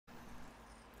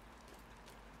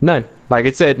None. Like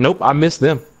it said, nope, I missed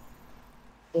them.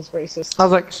 It's racist. I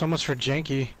was like, So much for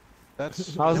janky.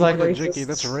 That's I was like, janky.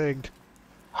 That's rigged.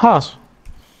 huh.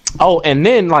 Oh, and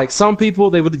then like some people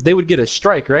they would get a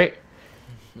strike, right?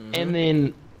 And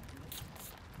then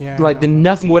then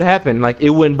nothing would happen. Like it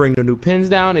wouldn't bring the new pins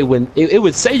down. It wouldn't. It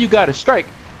would say you got a strike,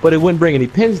 but it wouldn't bring any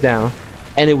pins down,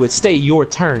 and it would stay your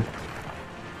turn.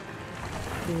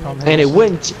 And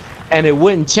it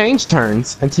wouldn't change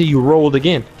turns until you rolled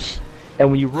again.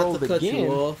 And when you rolled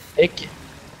again,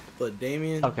 but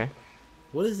Damien, okay.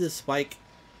 What is this spike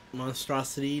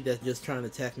monstrosity that's just trying to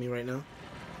attack me right now?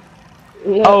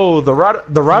 Oh, the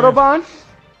Radoban?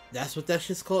 That's what that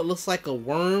shit's called. It looks like a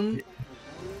worm.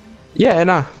 Yeah,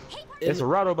 nah. It's a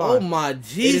Radoban. Oh my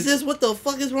Jesus! What the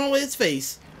fuck is wrong with its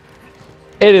face?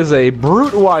 It is a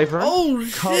brute wyvern. Oh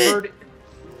shit! Covered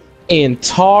in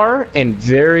tar and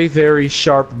very, very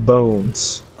sharp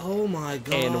bones. Oh my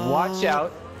god! And watch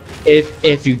out.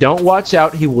 If you don't watch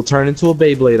out, he will turn into a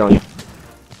Beyblade on you.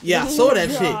 Yeah, I saw that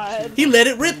shit. He let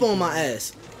it rip on my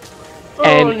ass.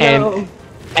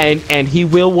 And he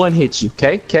will one hit you.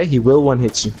 Okay, he will one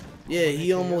hit you. Yeah,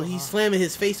 he's slamming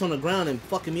his face on the ground and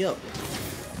fucking me up.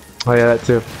 Oh yeah, that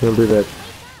too. He'll do that.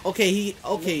 Okay,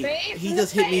 he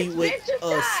just hit me with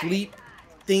a sleep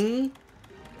thing.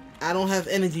 I don't have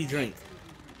energy drink.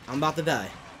 I'm about to die.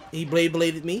 He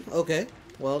bladed me. Okay,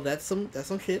 well that's some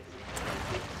shit.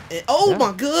 And, oh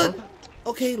my god.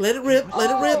 Okay, let it rip. Let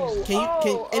it rip.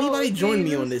 Can anybody join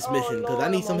me on this mission? Cause I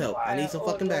need some help. I need some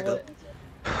fucking backup.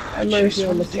 Jeez,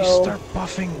 when did they start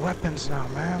buffing weapons now,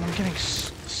 man? I'm getting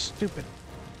stupid.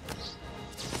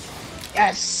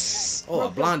 Yes. Oh, I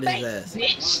blinded his ass.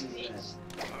 Bitch.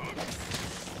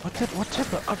 What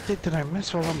type of update did I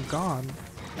miss while I'm gone?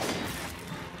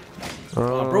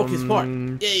 Oh, I broke his part.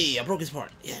 Yay, I broke his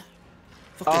part. Yeah.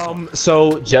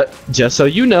 So just so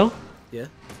you know. Yeah.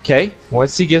 Okay.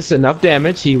 Once he gets enough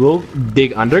damage, he will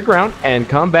dig underground and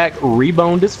come back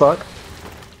reboned as fuck.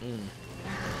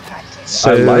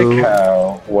 So, I like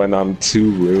how when I'm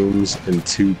 2 rooms and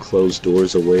 2 closed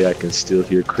doors away, I can still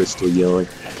hear Crystal yelling,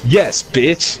 "Yes,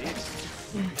 bitch!"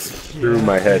 Through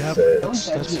my headset.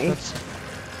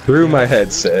 Through my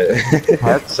headset.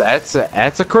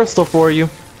 That's a crystal for you.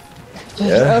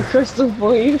 Yeah. A crystal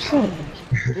for you.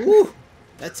 Ooh,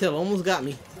 that tail almost got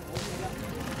me.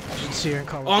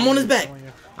 Oh, I'm on his back.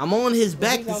 I'm on his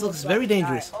back. This looks very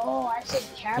dangerous.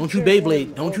 Don't you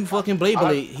Beyblade. Don't you fucking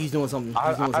Beyblade. He's doing something.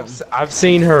 I've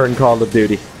seen her in Call of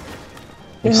Duty.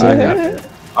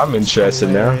 I'm interested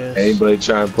now. Anybody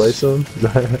trying to play some?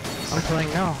 I'm playing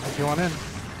now, if you want in.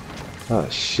 Oh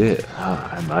shit.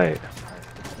 I might.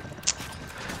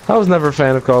 I was never a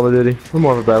fan of Call of Duty. I'm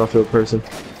more of a Battlefield person.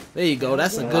 There you go.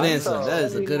 That's a good answer. That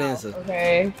is a good answer.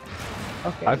 Okay.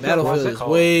 I Battlefield is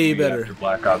way better. After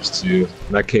Black Ops 2,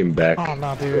 and I came back. Oh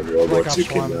no, dude. World War Black II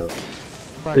Ops came 1.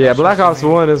 out. Yeah, Black Ops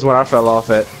 1 is when I fell off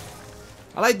at.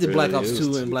 I like the Really Black Ops is 2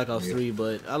 and too. Black Ops 3,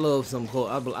 but I love some cool.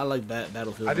 I like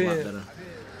Battlefield a lot better.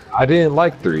 I didn't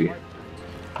like 3.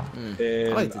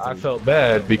 And liked it I too. felt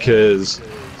bad because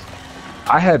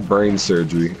I had brain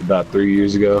surgery about 3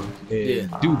 years ago. And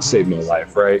Yeah. dude saved my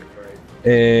life, right?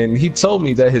 And he told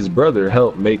me that his brother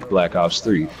helped make Black Ops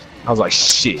 3. I was like,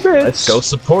 shit, let's go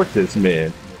support this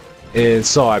man. And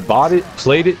so I bought it,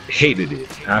 played it, hated it.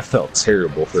 And I felt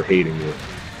terrible for hating it.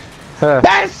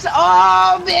 That's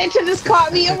all, bitch! It just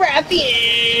caught me a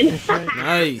ruffian.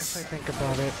 Nice. I think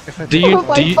about it. If I Do you- I was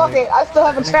like, fuck it, I still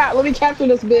have a trap. Let me capture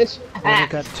this bitch. when it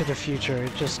got to the future,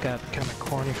 it just got kind of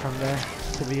corny from there,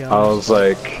 to be I honest. was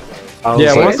like,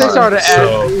 Yeah, once they started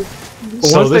adding,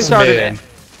 so once they this started, man,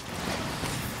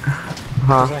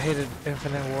 Because I hated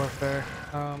Infinite Warfare.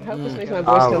 I hope this makes my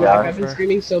voice come back. I've been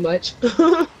screaming so much.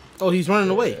 Oh, he's running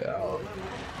away.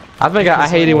 I think I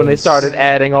hated when they started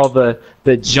adding all the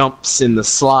jumps and the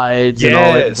slides and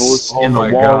all that Yes. bullshit Oh and the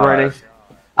my wall God. running.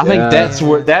 I think that's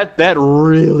where that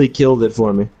really killed it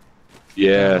for me.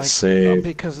 yeah, Like, same.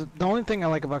 because the only thing I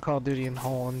like about Call of Duty in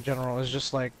whole in general is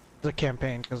just like the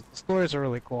campaign, because the stories are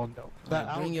really cool and dope.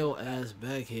 Bring your ass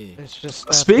back here. It's just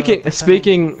that,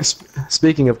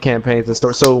 Speaking of campaigns and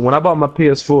stories, so when I bought my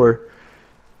PS4,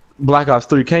 Black Ops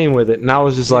 3 came with it, and I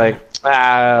was just like,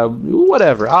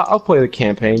 whatever. I'll play the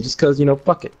campaign just because,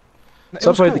 fuck it.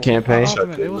 So I played the campaign.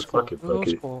 It was cool. It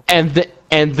was cool. And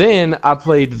then I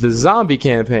played the zombie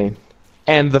campaign,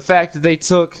 and the fact that they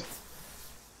took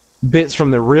bits from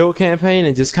the real campaign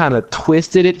and just kind of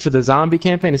twisted it for the zombie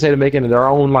campaign instead of making it their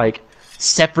own like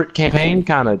separate campaign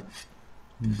kind of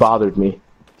bothered me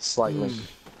slightly.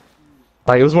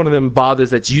 Like it was one of them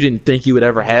bothers that you didn't think you would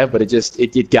ever have, but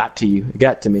it got to you. It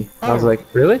got to me. I was like,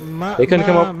 really? They couldn't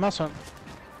come up. Mouse hunt.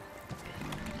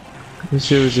 This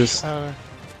shit was just.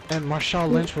 And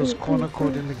Marshawn Lynch was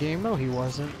quote-unquote in the game. No, he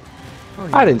wasn't. Oh,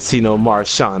 I didn't see no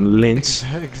Marshawn Lynch.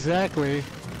 Exactly.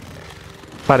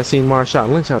 If I'd have seen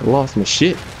Marshawn Lynch, I'd have lost my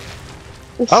shit.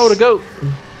 Oh, the goat.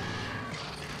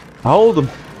 I hold him.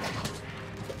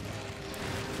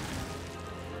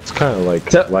 It's kind of like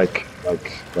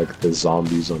the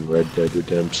zombies on Red Dead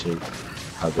Redemption.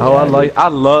 Oh, I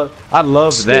love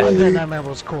that. Undead Nightmare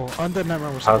was cool. Undead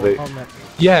Nightmare was cool. Oh, man.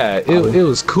 Yeah, it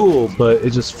was cool, but it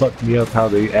just fucked me up how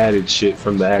they added shit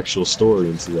from the actual story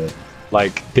into that.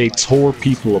 Like, they tore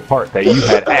people apart that you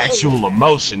had actual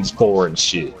emotions for and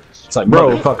shit. It's like,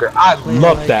 bro, motherfucker, I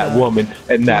love that woman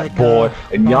and that boy,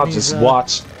 and y'all just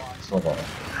watch. Hold on.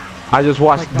 I just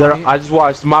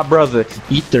watched my brother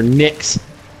eat their necks.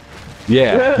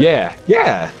 Yeah, yeah,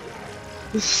 yeah.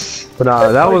 But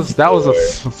that was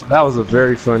a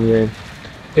very fun game.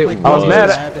 I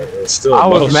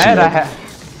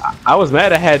was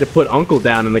mad I had to put Uncle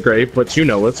down in the grave, but you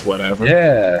know, it's whatever.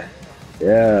 Yeah,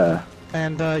 yeah.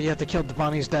 And you had to kill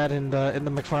Devani's dad in the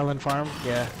McFarland farm.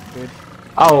 Yeah, dude.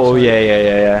 Oh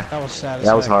yeah. That was sad.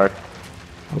 That was hard.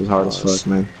 That was hard as fuck,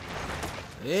 man.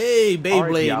 Hey,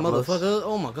 Beyblade, motherfucker!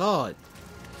 Oh my god.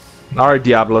 Alright,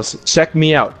 Diablos, check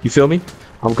me out. You feel me?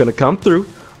 I'm gonna come through.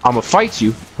 I'm gonna fight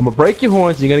you. I'm gonna break your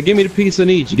horns. And you're gonna give me the piece I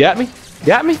need. You got me?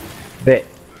 Got me? Bet.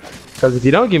 Because if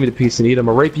you don't give me the piece I need, I'm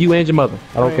gonna rape you and your mother.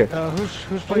 I don't care.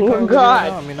 Who's playing? Oh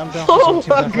god. I mean, I'm down for Oh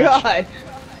my god.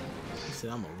 He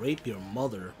said, "I'm gonna rape your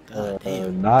mother." God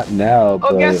damn. Not now.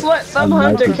 Oh, guess what? Some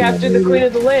hunter captured the queen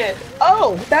of the land.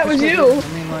 Oh, that was you. I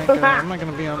mean, like, I'm not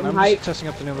gonna be on. I'm just testing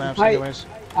up the new maps, anyways.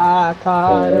 I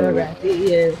caught a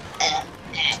Rathian.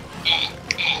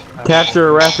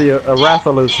 Capture a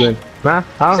Rathalos then. Huh?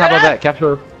 How about that?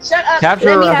 Capture Shut up.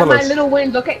 Capture Let me have my Rathalos. little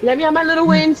wins, okay? Let me have my little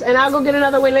wins, and I'll go get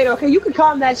another win later, okay? You can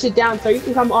calm that shit down, sir. You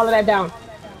can calm all of that down.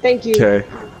 Thank you. Okay.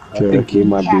 I think he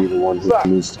might be the one who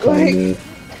needs to come in.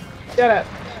 Shut up.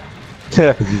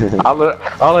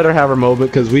 I'll let her have her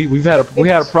moment because we had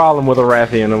a problem with a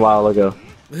Rathian a while ago,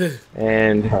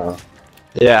 and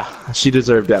yeah, she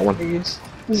deserved that one. That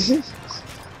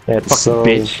fucking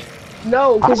bitch.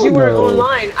 No, because you weren't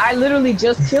online. I literally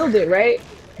just killed it, right?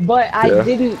 But I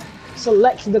didn't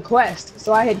select the quest,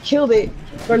 so I had killed it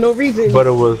for no reason. But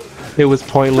it was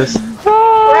pointless.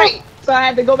 Right. So I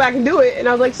had to go back and do it, and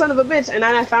I was like, son of a bitch. And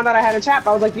then I found out I had a trap.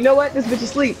 I was like, you know what? This bitch is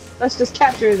asleep. Let's just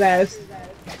capture his ass.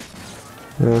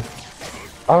 Yeah.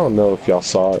 I don't know if y'all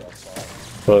saw it,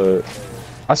 but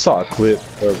I saw a clip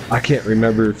of, I can't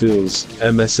remember if it was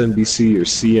MSNBC or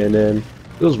CNN.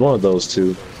 It was one of those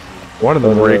two. One of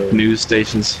them rigged news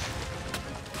stations.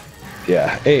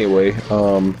 Yeah, anyway,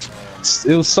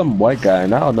 it was some white guy,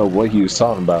 and I don't know what he was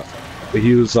talking about. But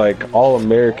he was like, all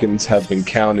Americans have been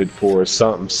counted for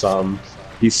something.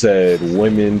 He said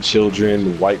women,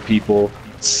 children, white people,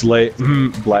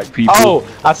 black people. Oh,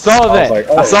 I saw that. Like,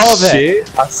 oh, I saw shit.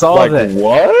 that. I saw like, that.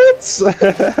 What?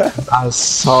 I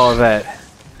saw that.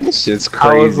 This shit's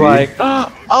crazy. I was like,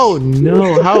 oh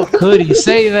no, how could he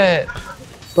say that?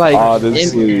 Like,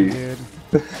 honestly.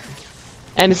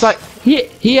 And it's like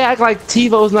he act like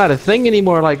TiVo's not a thing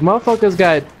anymore. Like motherfuckers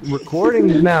got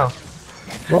recordings now.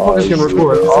 Motherfuckers can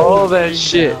record all that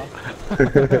shit.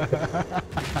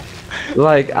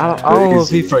 Like I don't know if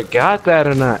he forgot that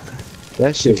or not.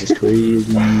 That shit was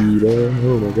crazy.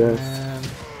 Oh my god.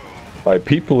 Like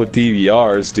people with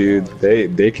DVRs, dude,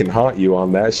 they can haunt you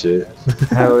on that shit.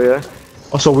 Hell yeah.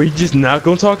 Oh, so we just not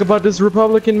gonna talk about this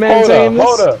Republican man saying this?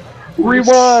 Hold up.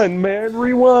 Rewind, man,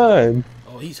 rewind.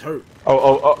 Oh, he's hurt.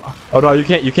 Oh no, you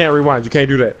can't rewind. You can't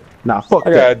do that. Nah, fuck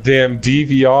I got a damn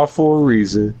DVR for a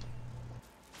reason.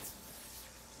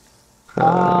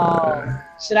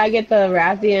 Should I get the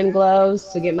Rathian gloves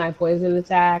to get my poison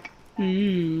attack?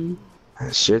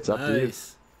 Shit's up to you.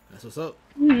 Nice. That's what's up.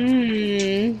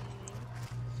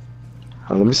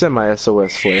 Oh, let me send my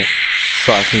SOS flare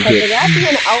so I can get. The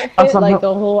Rathian outfit, like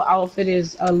the whole outfit,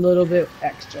 is a little bit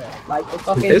extra. Like the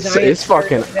fucking. It's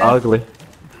fucking ugly.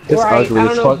 It's ugly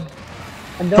as fuck.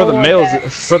 For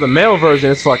the male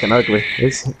version, it's fucking ugly.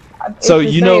 It's so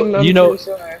you know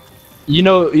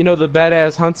the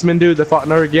badass huntsman dude that fought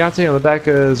Nargante on the back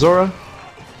of Zora.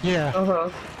 Yeah.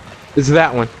 It's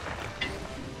that one.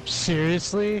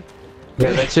 Seriously?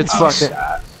 Yeah, that shit's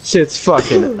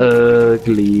fucking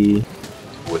ugly.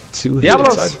 With two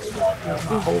Diablos. hits, I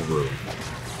my whole room.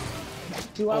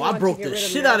 Oh, I broke the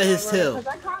shit out of his tail.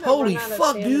 Holy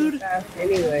fuck, dude.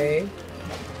 Anyway.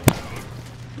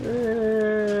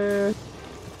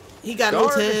 He got no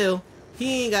tail.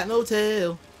 He ain't got no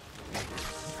tail.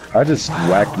 I just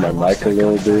whacked my mic a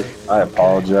little bit. I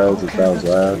apologize if that was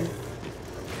loud.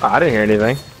 I didn't hear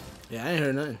anything. Yeah, I ain't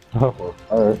heard nothing. Oh,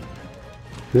 alright.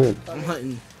 Good. I'm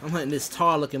hunting this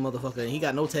tar-looking motherfucker, and he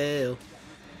got no tail.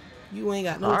 You ain't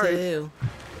got no tail.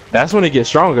 That's when he gets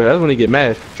stronger. That's when he get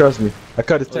mad. Trust me. I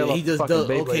cut his tail off. He just fucking dug.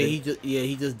 Beyblade. Okay,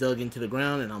 he just dug into the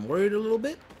ground, and I'm worried a little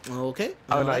bit. Okay.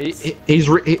 Oh no, he's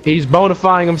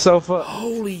bonifying himself up.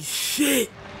 Holy shit!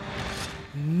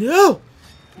 No,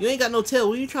 you ain't got no tail.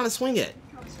 What are you trying to swing at?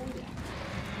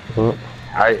 All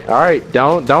right.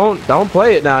 Don't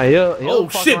play it now. He'll oh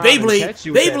fuck shit, around and Beyblade, catch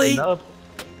you with that Beyblade. nub.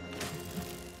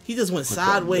 He just went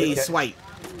sideways swipe.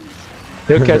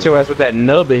 He'll catch your ass with that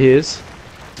nub of his.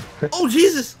 Oh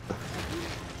Jesus!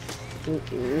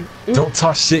 Don't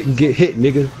talk shit and get hit,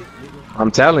 nigga. I'm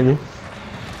telling you.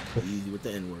 Easy with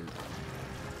the N-word.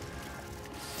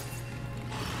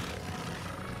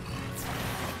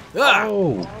 Ah!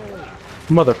 Oh.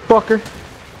 Motherfucker.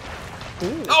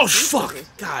 Oh fuck!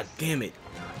 God damn it!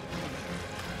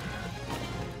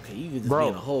 Okay, you can just be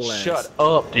in a whole ass. Shut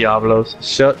up, Diablos.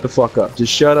 Shut the fuck up.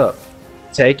 Just shut up.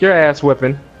 Take your ass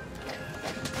whipping.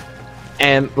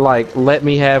 And like, let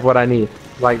me have what I need.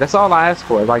 Like, that's all I ask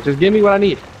for. Like, just give me what I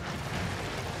need.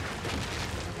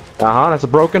 That's a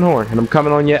broken horn, and I'm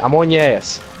coming on you. I'm on your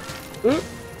ass.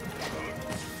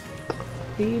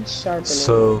 Speed sharpening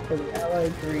So, for the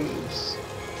allied greaves.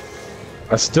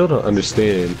 I still don't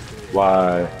understand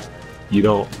why you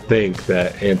don't think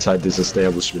that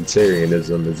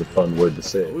anti-disestablishmentarianism is a fun word to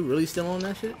say. Are we really still on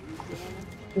that shit?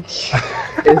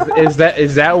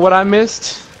 Is that what I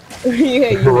missed? Yeah,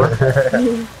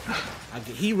 you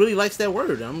He really likes that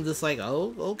word. I'm just like,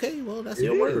 oh, okay, well, that's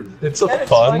your word. It's a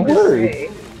fun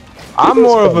word. I'm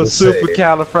more of a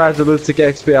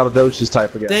supercalifragilisticexpialidocious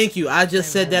type of guy. Thank you. I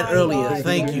just said that earlier.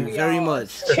 Thank you very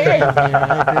much.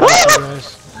 That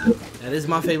is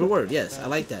my favorite word. Yes, I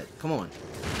like that. Come on.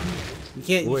 You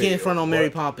can't front on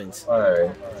Mary Poppins. Alright.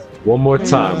 One more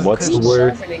time. What's the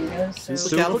word?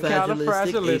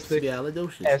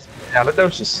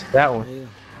 Supercalifragilisticexpialidocious. That one. Yeah.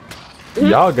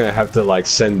 Y'all gonna have to like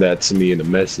send that to me in a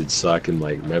message so I can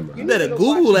like memorize. You better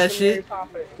Google that shit. Yeah,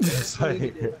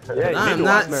 I'm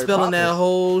not spelling that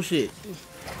whole shit.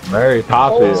 Mary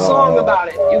Poppins. Whole song about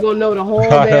it. You're gonna know the whole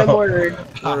damn word.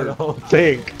 I don't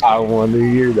think I want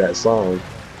to hear that song.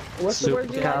 What's the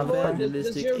word you have?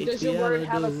 Does your word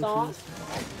have a song?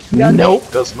 Nope.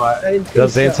 Does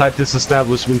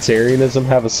anti-disestablishmentarianism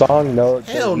have a song? No.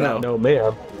 Hell no. No,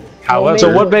 ma'am. However,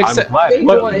 so what makes it?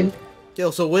 Yo,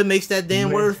 so what makes that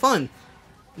damn word fun?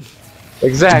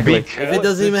 Exactly. If it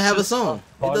doesn't even have a song.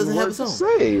 It doesn't have a song.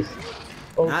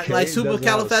 Not like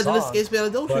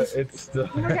supercalifragilisticexpialidocious. It's still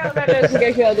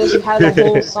Supercalifragilisticexpialidocious has a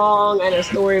whole song and a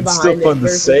story behind it. still fun to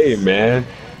say, man.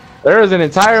 There is an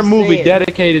entire movie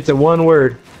dedicated to one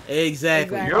word.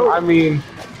 Exactly. I mean,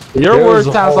 your word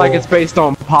sounds like it's based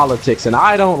on politics, and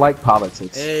I don't like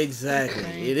politics.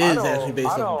 Exactly. It is actually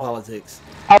based on politics.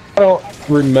 I don't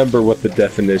remember what the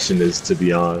definition is, to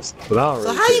be honest. But I don't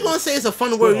So how you gonna say it's a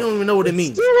fun word? You don't even know what it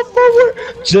means.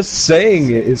 Just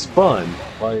saying it is fun.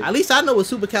 Like, At least I know what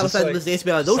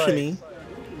supercalifragilisticexpialidocious means.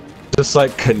 just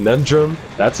like conundrum.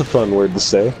 That's a fun word to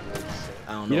say.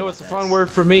 I don't know. You know what's a fun word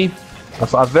for me?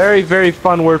 A very, very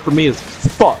fun word for me is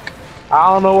fuck.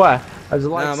 I don't know why. I just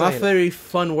like my saying it. very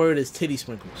fun word is titty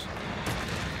sprinkles.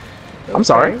 I'm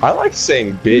sorry. I like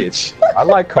saying bitch. I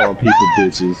like calling people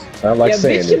bitches. I like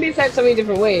saying bitch can it. be said so many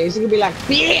different ways. It can be like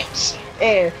bitch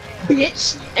and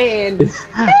bitch and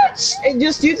bitch, and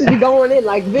just you just be going in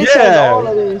like bitch has all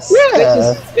of this.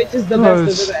 Bitch is the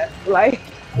best of the best. Like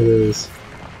it is.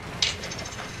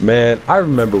 Man, I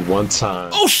remember one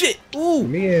time. Oh shit! Ooh.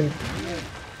 Me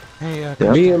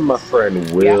and my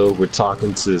friend Will were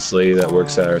talking to this lady that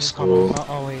works at our school.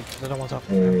 Oh wait, I don't want to talk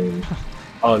to you.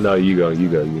 Oh no, you go.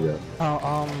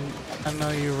 Oh, I know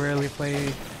you rarely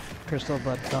play Crystal,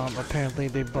 but apparently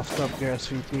they buffed up your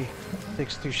SVT.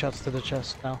 Takes 2 shots to the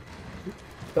chest now.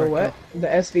 the what? The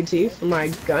SVT for my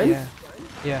gun?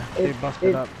 Yeah, they buffed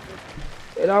it up.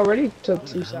 It already took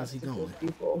 2 shots to kill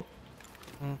people.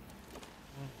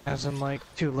 As in like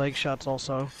 2 leg shots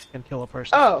also can kill a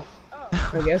person. Oh,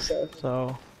 I guess so.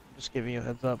 So, just giving you a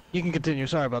heads up. You can continue.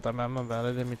 Sorry about that, man. My bad. I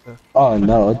didn't mean to. Oh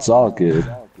no, it's all good.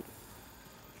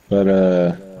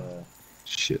 But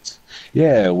shit.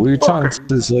 Yeah, we were talking to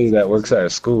this lady that works at our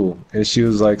school, and she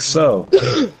was like, "So,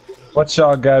 what's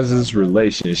y'all guys'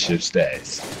 relationship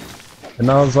status?" And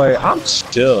I was like, "I'm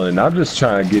chilling. I'm just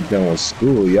trying to get done with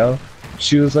school, yo."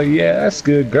 She was like, "Yeah, that's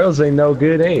good. Girls ain't no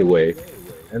good anyway."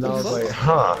 And I was like,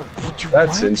 "Huh,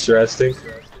 that's interesting."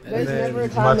 There's never a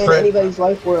time in anybody's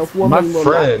life where a woman will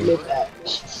not admit that.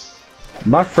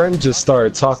 My friend just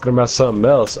started talking about something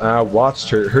else, and I watched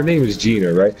her. Her name is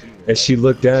Gina, right? And she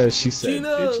looked down and she said,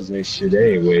 "Bitches ain't shit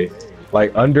anyway."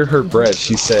 Like under her breath,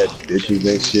 she said, "Bitches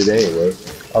ain't shit anyway."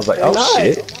 I was like, They're oh not.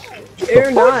 shit.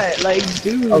 They're not. Like,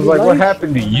 dude. I was like, what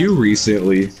happened to you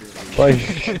recently? Like,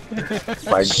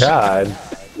 my god.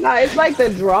 Nah, it's like the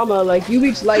drama. Like, you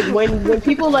reach, like, when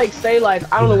people, like, say, like,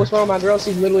 I don't know what's wrong with my girl,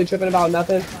 she's literally tripping about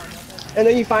nothing. And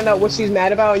then you find out what she's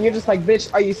mad about, and you're just like,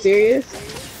 bitch, are you serious?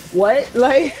 What?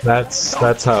 Like... That's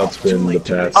how it's been the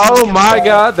past. Oh my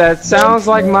god, that sounds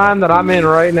like mine that I'm in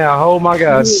right now. Oh my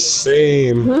gosh.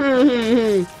 Same.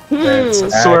 That's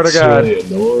I swear to God.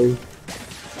 annoying.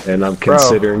 And I'm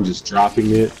considering just dropping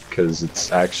it, because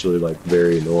it's actually, like,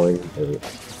 very annoying.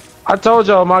 I told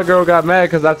y'all my girl got mad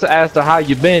because I asked her how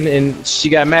you been, and she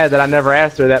got mad that I never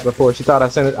asked her that before. She thought I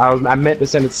sent it. I meant to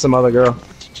send it to some other girl.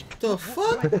 The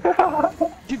fuck?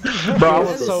 Bro, I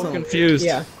was so confused.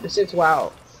 Yeah, this shit's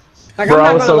wild. Like, Bro,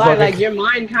 I'm not gonna lie, like, your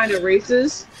mind kind of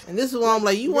races. And this is why I'm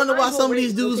like, you wonder why some of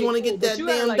these dudes want to get that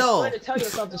damn like, dog. trying to tell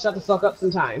yourself to shut the fuck up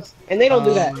sometimes, and they don't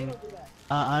do that.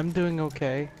 I'm doing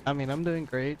okay. I mean, I'm doing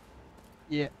great.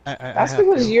 Yeah, That's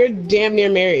because you're damn near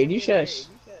married. You shush.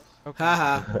 Okay.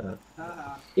 Haha.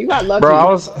 You got lucky. Bro,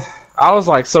 I was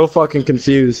like so fucking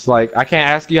confused. Like, I can't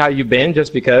ask you how you been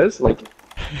just because. Like,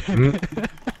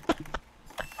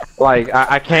 like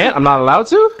I can't. I'm not allowed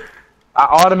to. I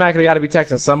automatically got to be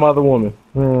texting some other woman.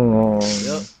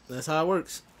 Yep, that's how it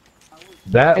works.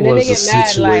 That and then was they a get mad,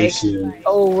 situation. like,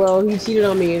 oh well, he cheated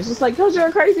on me. It's just like, cause you're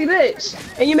a crazy bitch,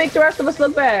 and you make the rest of us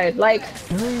look bad. Like,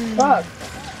 fuck.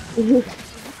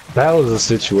 That was a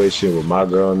situation with my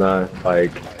girl and I.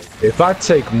 Like, if I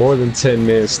take more than 10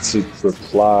 minutes to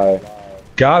reply,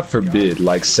 God forbid,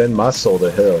 like, send my soul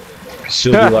to hell.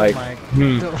 She'll be like,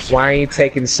 why are you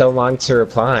taking so long to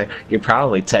reply? You're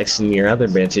probably texting your other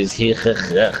bitches.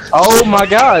 Oh my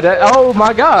god! Oh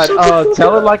my god!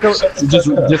 Tell it like a just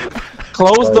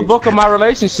close the book of my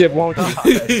relationship, won't you? Stop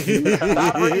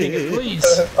reading it, please.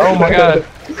 Oh my god.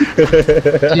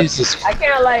 Jesus. I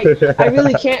can't, like, I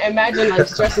really can't imagine, like,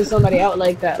 stressing somebody out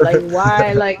like that. Like,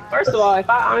 why? Like, first of all, if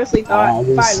I honestly thought,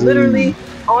 if I literally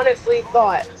honestly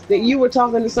thought that you were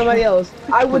talking to somebody else,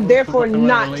 I would therefore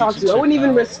not talk to you. I wouldn't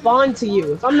even respond to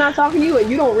you. If I'm not talking to you and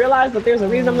you don't realize that there's a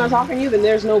reason I'm not talking to you, then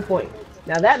there's no point.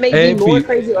 Now that may be more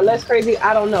crazy or less crazy,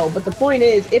 I don't know. But the point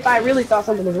is, if I really thought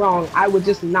something was wrong, I would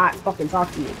just not fucking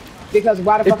talk to you. Because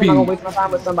why the fuck am I gonna waste my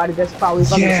time with somebody that's probably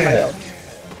fucking somebody else?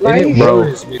 Like, and it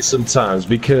worries me sometimes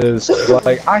because,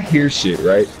 like, I hear shit,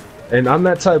 right? And I'm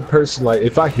that type of person, like,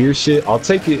 if I hear shit, I'll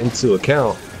take it into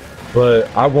account. But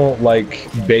I won't, like,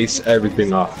 base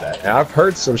everything off that. And I've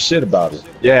heard some shit about it.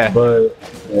 Yeah. But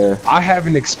I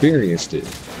haven't experienced it.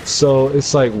 So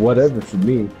it's like, whatever for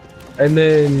me. And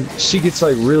then she gets,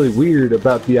 like, really weird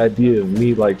about the idea of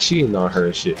me, like, cheating on her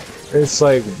and shit. And it's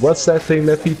like, what's that thing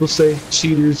that people say?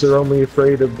 Cheaters are only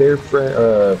afraid of their friend,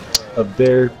 of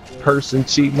their person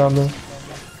cheating on them.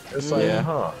 It's like,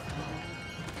 huh?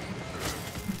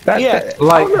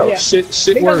 Like, no, shit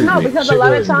worries me. Because a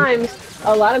lot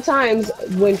of times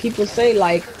when people say,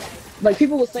 like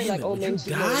people will say, like, oh, men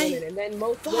cheat on women, and then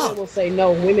most women will say,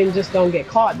 no, women just don't get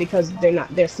caught because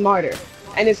they're smarter.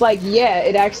 And it's like, yeah,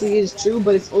 it actually is true,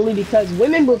 but it's only because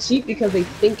women will cheat because they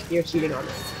think you're cheating on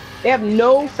them. They have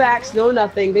no facts, no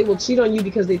nothing. They will cheat on you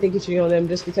because they think you're cheating on them,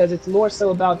 just because it's more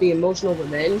so about the emotional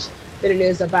revenge than it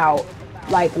is about,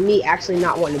 like, me actually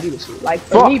not wanting to be with you. Like,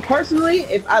 for me personally,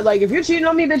 if you're cheating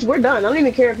on me, bitch, we're done. I don't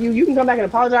even care if you can come back and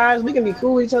apologize. We can be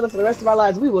cool with each other for the rest of our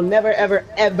lives. We will never, ever,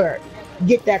 ever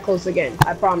get that close again.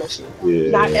 I promise you.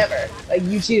 Yeah. Not ever. Like,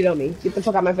 you cheated on me. Get the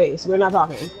fuck out of my face. We're not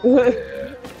talking.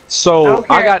 So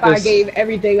I gave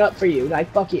everything up for you.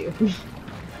 Like, fuck you.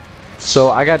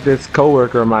 So I got this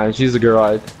coworker of mine. She's a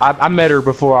girl. I met her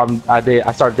before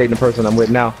I started dating the person I'm with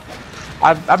now.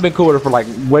 I've been cool with her for, like,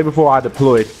 way before I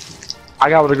deployed. I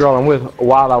got with the girl I'm with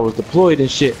while I was deployed and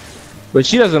shit, but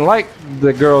she doesn't like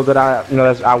the girl that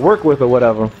I work with or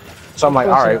whatever. So I'm like,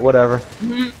 all right, whatever.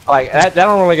 Like that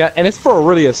don't really got, and it's for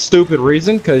really a stupid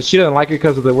reason, because she doesn't like it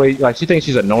because of the way, like, she thinks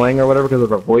she's annoying or whatever because of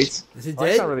her voice. Is it dead?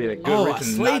 It's not really a good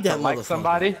reason not to like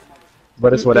somebody,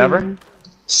 but it's whatever.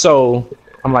 So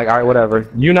I'm like, all right, whatever.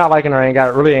 You not liking her ain't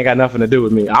got nothing to do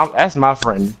with me. That's my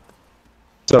friend.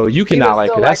 So you cannot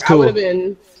like her. That's cool. I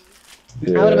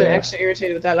would have been extra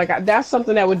irritated with that. Like, that's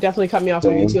something that would definitely cut me off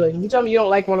from you too. Like, if you tell me you don't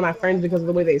like one of my friends because of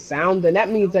the way they sound, then that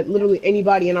means that literally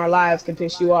anybody in our lives can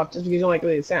piss you off just because you don't like the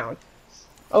way they sound.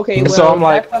 Okay, well, so I'm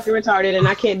like, that's fucking retarded, and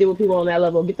I can't deal with people on that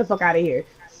level. Get the fuck out of here.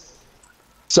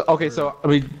 So okay, so let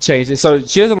me change it. So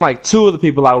she doesn't like two of the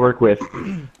people I work with.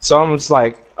 So I'm just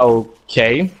like,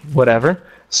 okay, whatever.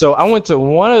 So I went to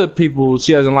one of the people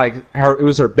she doesn't like. It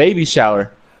was her baby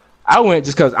shower. I went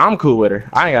just because I'm cool with her.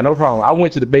 I ain't got no problem. I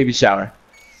went to the baby shower.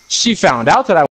 She found out that I